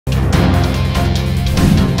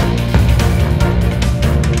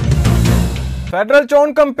Federal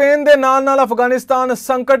ਚੋਣ campaign ਦੇ ਨਾਲ ਅਫਗਾਨਿਸਤਾਨ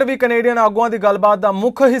ਸੰਕਟ ਵੀ ਕੈਨੇਡੀਅਨ ਆਗੂਆਂ ਦੀ ਗੱਲਬਾਤ ਦਾ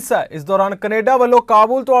ਮੁੱਖ ਹਿੱਸਾ ਹੈ। ਇਸ ਦੌਰਾਨ ਕੈਨੇਡਾ ਵੱਲੋਂ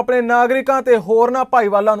ਕਾਬੁਲ ਤੋਂ ਆਪਣੇ ਨਾਗਰਿਕਾਂ ਤੇ ਹੋਰਨਾਂ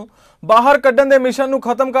ਭਾਈਵਾਲਾਂ ਨੂੰ ਬਾਹਰ ਕੱਢਣ ਦੇ ਮਿਸ਼ਨ ਨੂੰ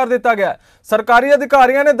ਖਤਮ ਕਰ ਦਿੱਤਾ ਗਿਆ। ਸਰਕਾਰੀ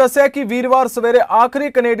ਅਧਿਕਾਰੀਆਂ ਨੇ ਦੱਸਿਆ ਕਿ ਵੀਰਵਾਰ ਸਵੇਰੇ ਆਖਰੀ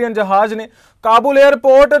ਕੈਨੇਡੀਅਨ ਜਹਾਜ਼ ਨੇ ਕਾਬੁਲ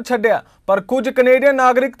에ਅਰਪੋਰਟ ਛੱਡਿਆ, ਪਰ ਕੁਝ ਕੈਨੇਡੀਅਨ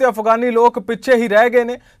ਨਾਗਰਿਕ ਤੇ ਅਫਗਾਨੀ ਲੋਕ ਪਿੱਛੇ ਹੀ ਰਹਿ ਗਏ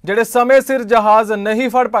ਨੇ ਜਿਹੜੇ ਸਮੇਂ ਸਿਰ ਜਹਾਜ਼ ਨਹੀਂ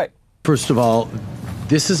ਫੜ ਪਾਏ। First of all,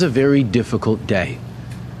 this is a very difficult day,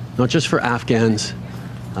 not just for Afghans,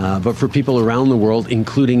 but for people around the world,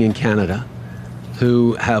 including in Canada, who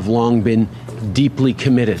have long been deeply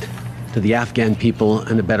committed to the Afghan people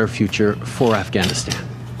and a better future for Afghanistan.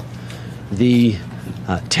 The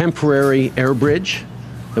temporary air bridge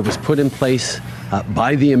that was put in place by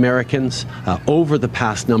the Americans over the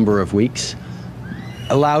past number of weeks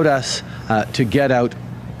allowed us to get out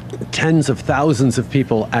tens of thousands of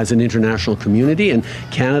people as an international community, and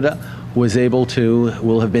Canada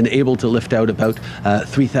will have been able to lift out about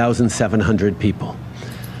 3,700 people.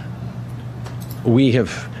 We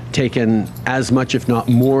have taken as much, if not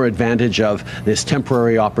more, advantage of this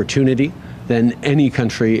temporary opportunity than any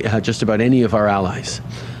country, just about any of our allies.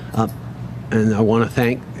 And I want to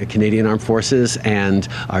thank the Canadian Armed Forces and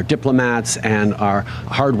our diplomats and our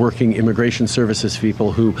hardworking immigration services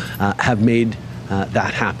people who have made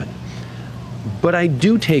that happen. But I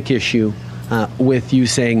do take issue with you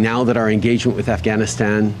saying now that our engagement with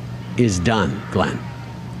Afghanistan is done, Glenn.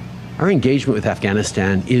 Our engagement with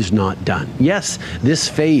Afghanistan is not done. Yes, this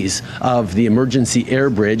phase of the emergency air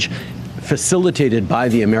bridge, facilitated by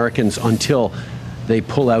the Americans until they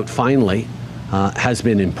pull out finally, has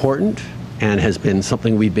been important and has been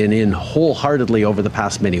something we've been in wholeheartedly over the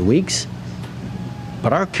past many weeks.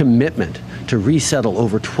 But our commitment to resettle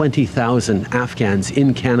over 20,000 Afghans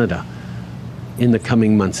in Canada in the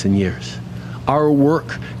coming months and years, our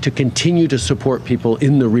work to continue to support people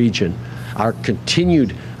in the region, our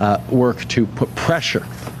continued work to put pressure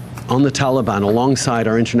on the Taliban alongside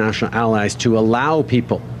our international allies to allow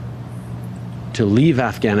people to leave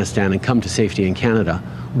Afghanistan and come to safety in Canada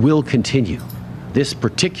will continue. This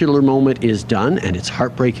particular moment is done, and it's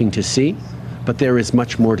heartbreaking to see, but there is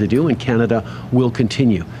much more to do, and Canada will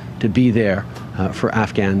continue to be there for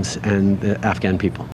Afghans and the Afghan people.